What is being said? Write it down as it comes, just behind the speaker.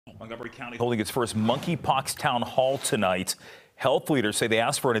Montgomery County holding its first monkeypox town hall tonight. Health leaders say they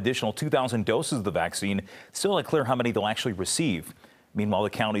asked for an additional 2,000 doses of the vaccine. Still not clear how many they'll actually receive. Meanwhile,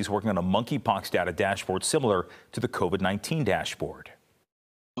 the county is working on a monkeypox data dashboard similar to the COVID-19 dashboard.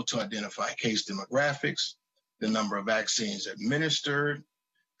 To identify case demographics, the number of vaccines administered,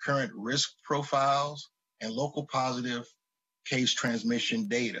 current risk profiles, and local positive case transmission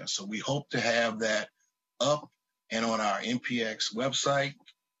data. So we hope to have that up and on our MPX website,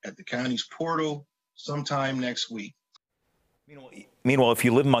 at the county's portal sometime next week. Meanwhile, if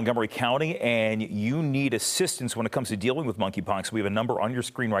you live in Montgomery County and you need assistance when it comes to dealing with monkeypox, we have a number on your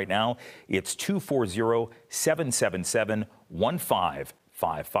screen right now. It's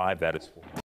 240-777-1555. That is